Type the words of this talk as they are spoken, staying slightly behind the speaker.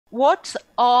what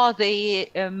are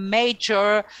the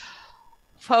major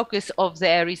focus of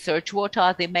their research? What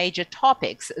are the major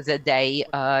topics that they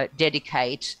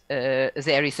dedicate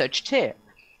their research to?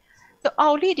 So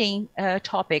our leading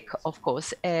topic, of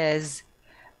course, is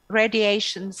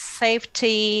radiation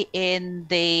safety in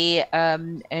the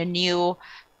new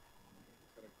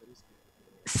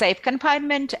safe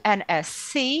confinement,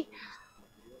 NSC,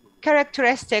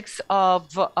 characteristics of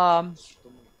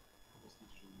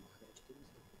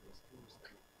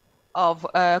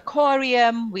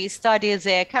corium. We study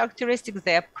their characteristics,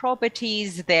 their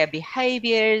properties, their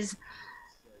behaviors.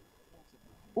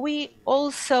 We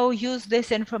also use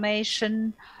this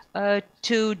information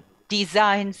to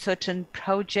design certain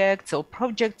projects or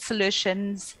project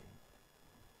solutions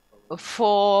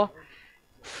for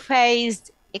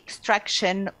phased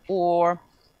extraction, or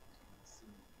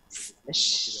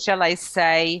shall I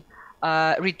say,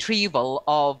 retrieval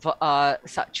of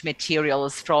such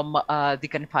materials from the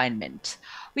confinement.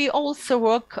 We also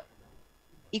work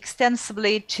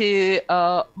extensively to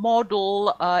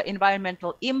model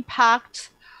environmental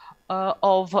impact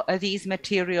of these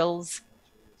materials.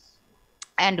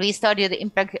 And we study the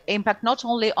impact not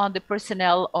only on the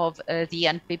personnel of the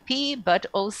NPP, but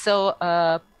also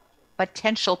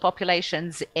potential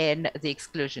populations in the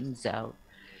exclusion zone.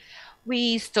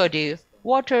 We study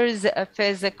water's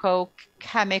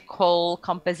physico-chemical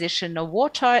composition of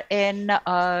water in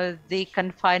the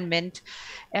confinement.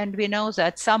 And we know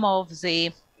that some of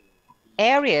the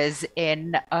areas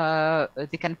in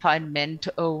the confinement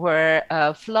were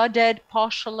flooded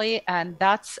partially, and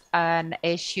that's an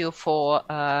issue for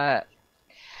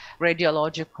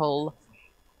radiological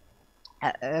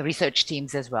research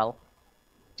teams as well.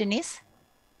 Denis?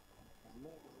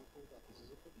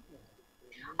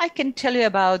 I can tell you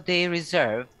about the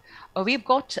reserve. We've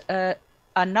got a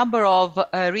number of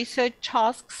research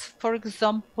tasks. For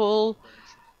example,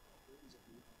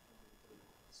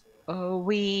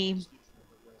 we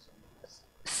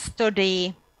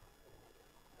study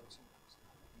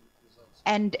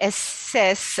and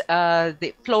assess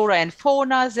the flora and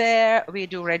fauna there. We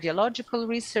do radiological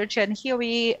research, and here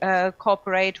we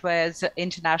cooperate with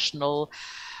international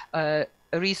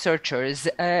researchers.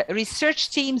 Research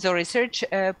teams or research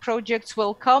projects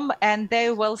will come and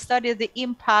they will study the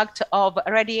impact of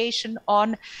radiation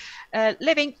on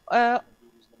living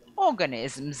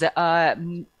organisms,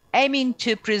 aiming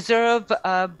to preserve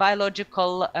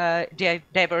biological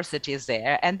diversities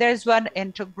there. And there's one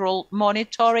integral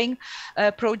monitoring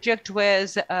project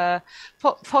with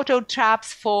photo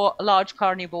traps for large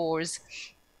carnivores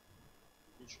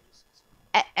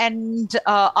and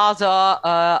other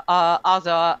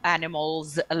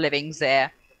animals living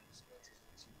there.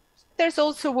 There's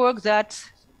also work that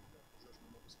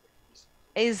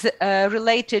is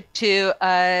related to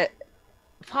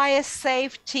fire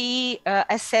safety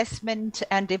assessment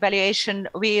and evaluation.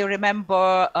 We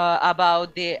remember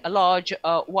about the large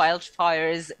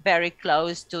wildfires very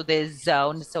close to this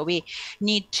zone. So we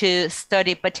need to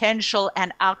study potential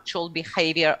and actual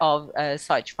behavior of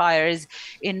such fires.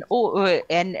 And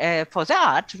for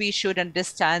that, we should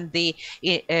understand the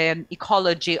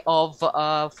ecology of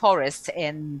forests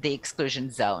in the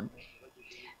exclusion zone.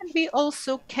 And we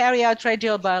also carry out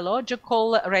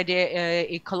radiobiological,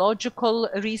 ecological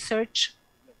research,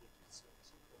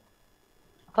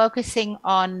 focusing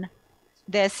on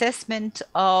the assessment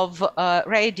of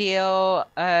radiation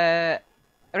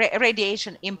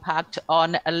impact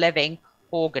on living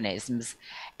organisms.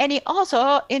 Any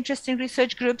other interesting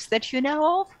research groups that you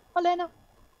know of, Olena?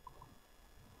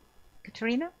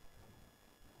 Kateryna?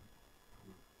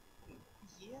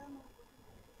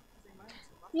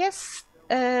 Yes.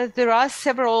 There are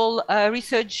several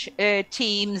research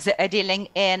teams dealing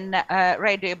in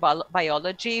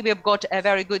radiobiology. We've got a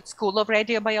very good school of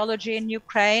radiobiology in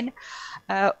Ukraine,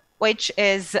 which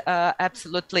is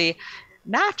absolutely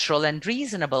natural and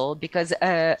reasonable, because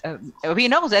we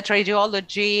know that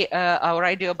radiology, our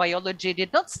radiobiology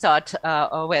did not start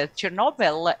with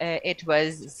Chernobyl. It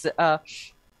was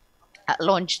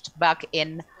launched back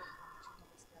in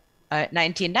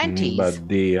 1990s. But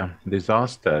the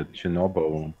disaster at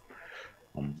Chernobyl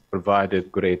provided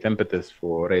great impetus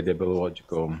for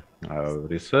radiobiological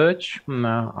research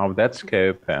of that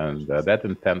scope and that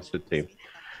intensity.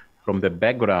 From the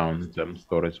background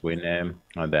stories, we know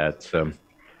that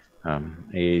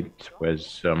it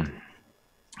was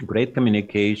great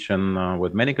communication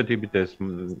with many contributors,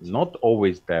 not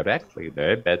always directly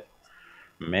there, but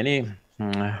many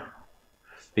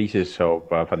pieces of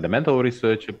fundamental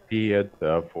research appeared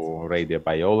for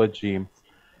radiobiology,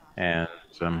 and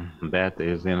that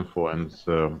is influence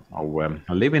of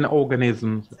living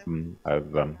organisms,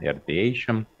 of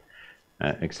radiation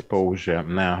exposure,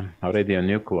 now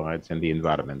radionuclides in the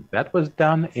environment. That was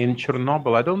done in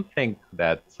Chernobyl. I don't think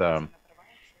that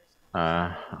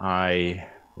I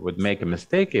would make a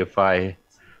mistake if I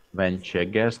venture a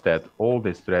guess that all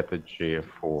the strategy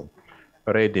for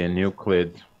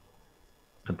radionuclide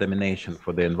contamination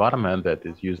for the environment that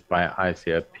is used by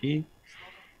ICRP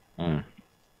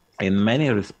in many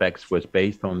respects was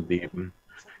based on the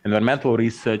environmental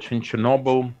research in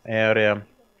Chernobyl area,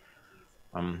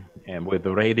 and with the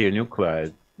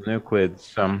radionuclides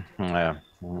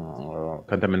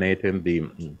contaminating the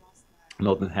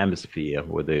northern hemisphere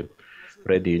with the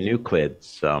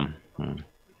radionuclides.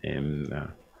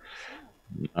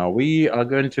 We are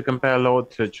going to compare a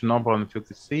lot to Chernobyl and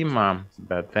Fukushima,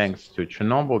 but thanks to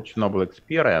Chernobyl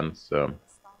experience,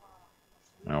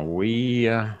 we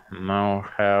now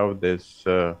have this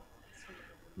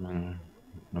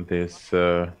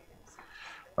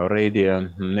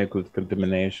radionuclide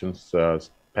contaminations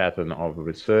pattern of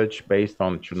research based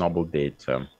on Chernobyl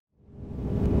data.